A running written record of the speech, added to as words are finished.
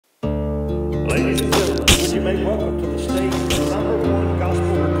Ladies and gentlemen, would you make welcome to the stage the #1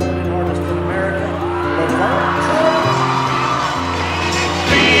 gospel recording artist in America, Laverne Tripp.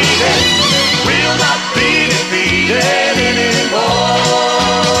 We'll not be defeated anymore.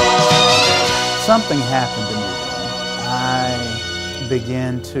 Something happened to me. I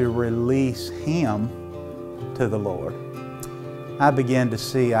began to release him to the Lord. I began to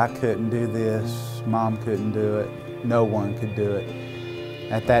see I couldn't do this, Mom couldn't do it, no one could do it.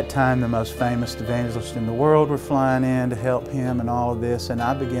 At that time, the most famous evangelists in the world were flying in to help him and all of this, and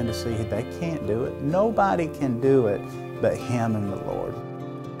I began to see they can't do it. Nobody can do it but him and the Lord.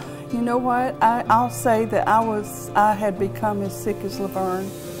 You know what? I'll say that I had become as sick as Laverne.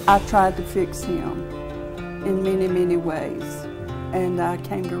 I tried to fix him in many, many ways, and I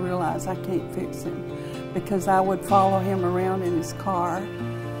came to realize I can't fix him because I would follow him around in his car,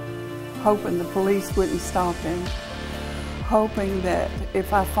 hoping the police wouldn't stop him, hoping that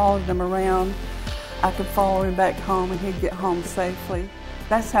if I followed him around, I could follow him back home and he'd get home safely.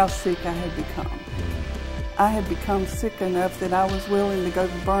 That's how sick I had become. I had become sick enough that I was willing to go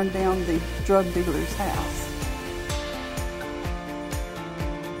burn down the drug dealer's house.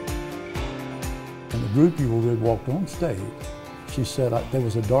 When the group you were with walked on stage, she said there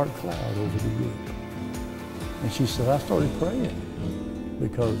was a dark cloud over the group. And she said, I started praying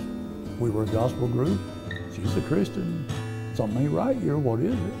because we were a gospel group. She's a Christian. Something ain't right here. What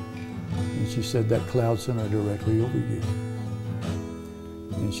is it? And she said, that cloud sent her directly over you.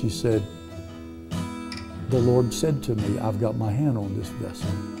 And she said, the Lord said to me, I've got my hand on this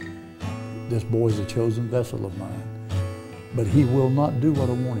vessel. This boy's a chosen vessel of mine, but he will not do what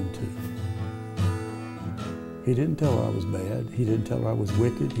I want him to. He didn't tell her I was bad. He didn't tell her I was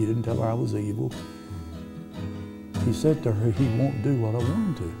wicked. He didn't tell her I was evil. He said to her, he won't do what I want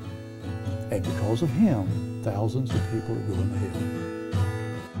him to. And because of him, thousands of people are going to hell.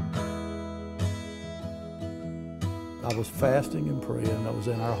 I was fasting and praying. I was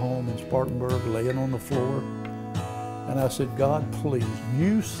in our home in Spartanburg, laying on the floor. And I said, God, please,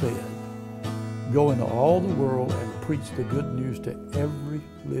 you said, go into all the world and preach the good news to every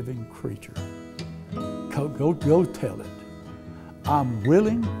living creature. Go tell it. I'm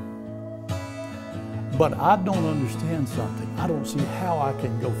willing, but I don't understand something. I don't see how I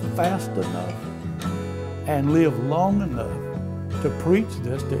can go fast enough and live long enough to preach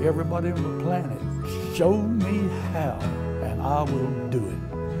this to everybody on the planet. Show me how, and I will do it.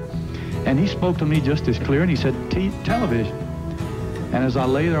 And he spoke to me just as clear, and he said, television. And as I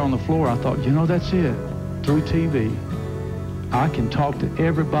lay there on the floor, I thought, you know, that's it. Through TV, I can talk to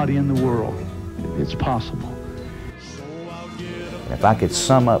everybody in the world. It's possible. If I could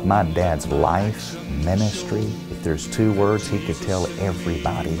sum up my dad's life, ministry, if there's 2 words he could tell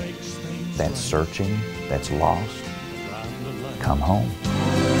everybody that's searching, that's lost, come home.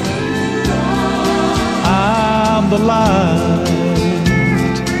 I'm the light